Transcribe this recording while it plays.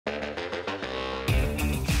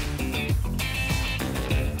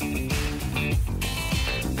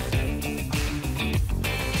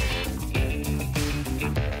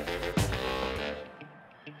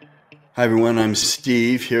Hi, everyone. I'm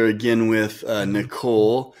Steve here again with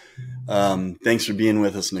Nicole. Thanks for being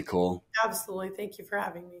with us, Nicole. Absolutely. Thank you for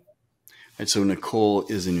having me. And so Nicole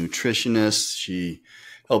is a nutritionist. She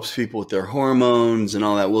helps people with their hormones and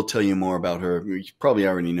all that. We'll tell you more about her. You probably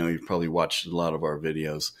already know. You've probably watched a lot of our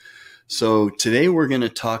videos. So today we're going to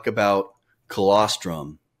talk about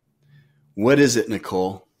colostrum. What is it,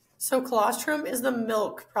 Nicole? So colostrum is the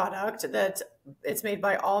milk product that it's made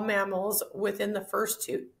by all mammals within the first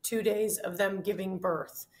two days of them giving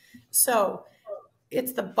birth. So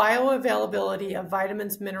it's the bioavailability of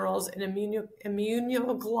vitamins, minerals, and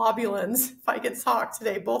immunoglobulins. If I could talk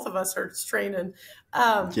today, both of us are straining.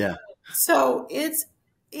 Yeah. So it's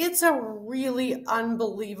a really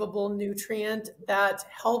unbelievable nutrient that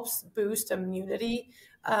helps boost immunity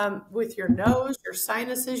with your nose, your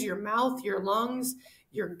sinuses, your mouth, your lungs,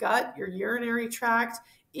 your gut, your urinary tract.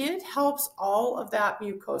 It helps all of that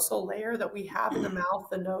mucosal layer that we have in the mouth,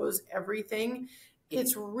 the nose, everything.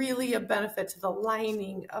 It's really a benefit to the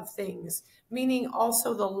lining of things, meaning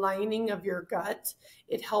also the lining of your gut.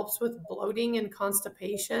 It helps with bloating and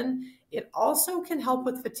constipation. It also can help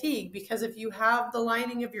with fatigue because if you have the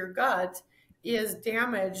lining of your gut is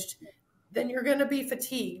damaged, then you're going to be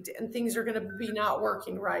fatigued and things are going to be not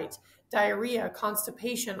working right. Diarrhea,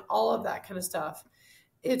 constipation, all of that kind of stuff.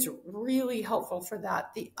 It's really helpful for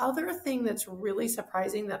that. The other thing that's really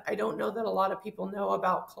surprising that I don't know that a lot of people know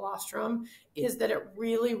about colostrum is that it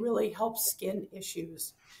really, really helps skin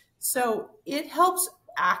issues. So it helps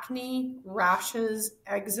acne, rashes,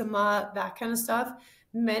 eczema, that kind of stuff.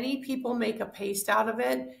 Many people make a paste out of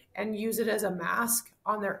it and use it as a mask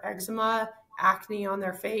on their eczema, acne on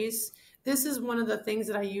their face. This is one of the things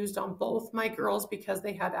that I used on both my girls because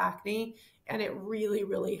they had acne, and it really,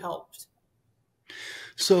 really helped.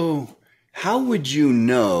 So how would you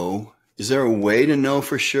know? Is there a way to know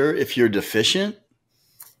for sure if you're deficient?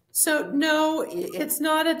 So no, it's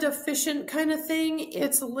not a deficient kind of thing.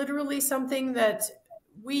 It's literally something that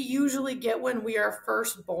we usually get when we are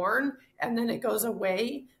first born and then it goes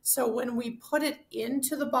away. So when we put it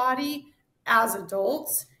into the body as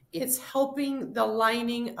adults, it's helping the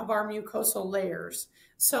lining of our mucosal layers.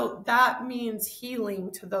 So that means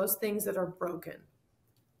healing to those things that are broken.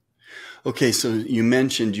 Okay, so you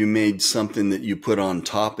mentioned you made something that you put on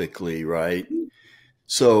topically, right?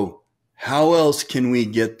 So how else can we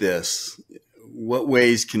get this? What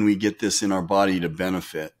ways can we get this in our body to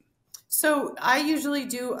benefit? So I usually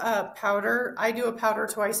do a powder. I do a powder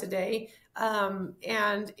twice a day.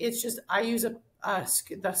 And it's just, I use the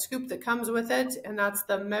scoop that comes with it, and that's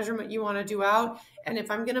the measurement you want to do out. And if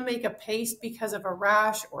I'm going to make a paste because of a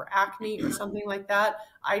rash or acne or something like that,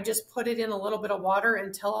 I just put it in a little bit of water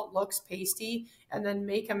until it looks pasty and then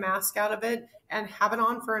make a mask out of it and have it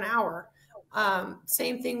on for an hour.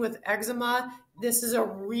 Same thing with eczema. This is a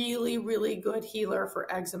really, really good healer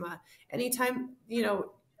for eczema. Anytime,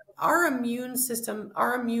 our immune system,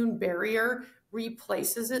 our immune barrier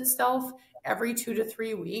replaces itself every 2 to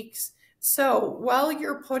 3 weeks. So while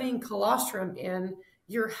you're putting colostrum in,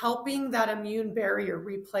 you're helping that immune barrier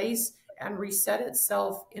replace and reset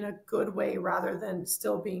itself in a good way rather than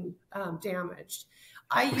still being damaged.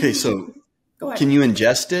 Okay, so Go ahead. can you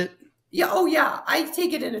ingest it? Yeah. Oh, yeah. I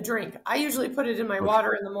take it in a drink. I usually put it in my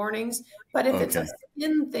water in the mornings, but if it's a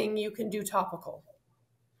skin thing, you can do topical.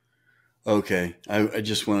 Okay. I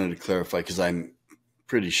just wanted to clarify because I'm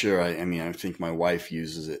pretty sure, I think my wife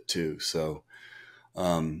uses it too. So,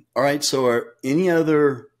 all right. So are any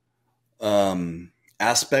other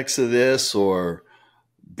aspects of this or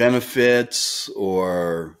benefits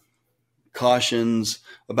or cautions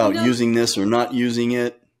about using this or not using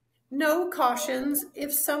it? No cautions.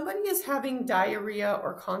 If somebody is having diarrhea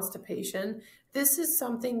or constipation, this is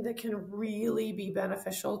something that can really be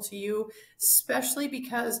beneficial to you, especially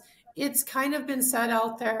because it's kind of been said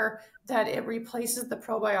out there that it replaces the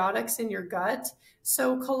probiotics in your gut.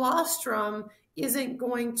 So colostrum isn't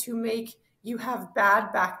going to make you have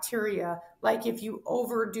bad bacteria. Like if you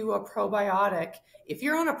overdo a probiotic, if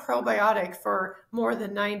you're on a probiotic for more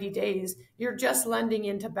than 90 days, you're just lending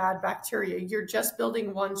into bad bacteria. You're just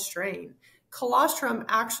building one strain. Colostrum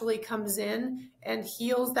actually comes in and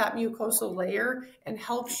heals that mucosal layer and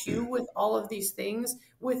helps you with all of these things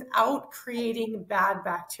without creating bad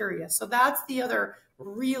bacteria. So that's the other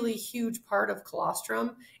really huge part of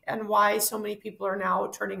colostrum and why so many people are now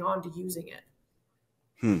turning on to using it.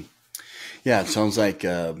 Yeah, it sounds like,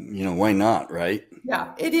 why not, right?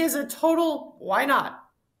 Yeah, it is a total why not.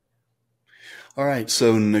 All right.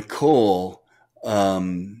 So, Nicole,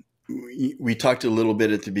 we talked a little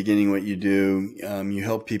bit at the beginning what you do. You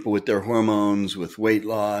help people with their hormones, with weight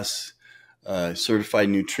loss, certified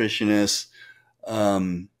nutritionist.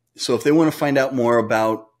 So if they want to find out more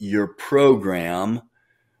about your program,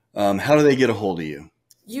 how do they get a hold of you?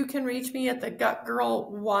 You can reach me at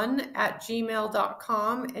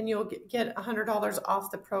thegutgirl1@gmail.com, and you'll get $100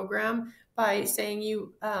 off the program by saying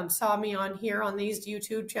you saw me on here on these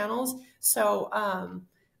YouTube channels. So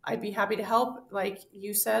I'd be happy to help. Like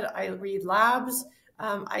you said, I read labs.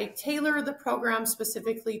 I tailor the program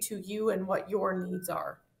specifically to you and what your needs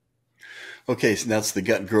are. Okay, so that's the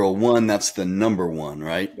Gut Girl 1. That's the number 1,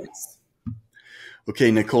 right? Yes. Okay,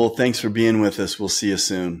 Nicole, thanks for being with us. We'll see you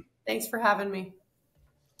soon. Thanks for having me.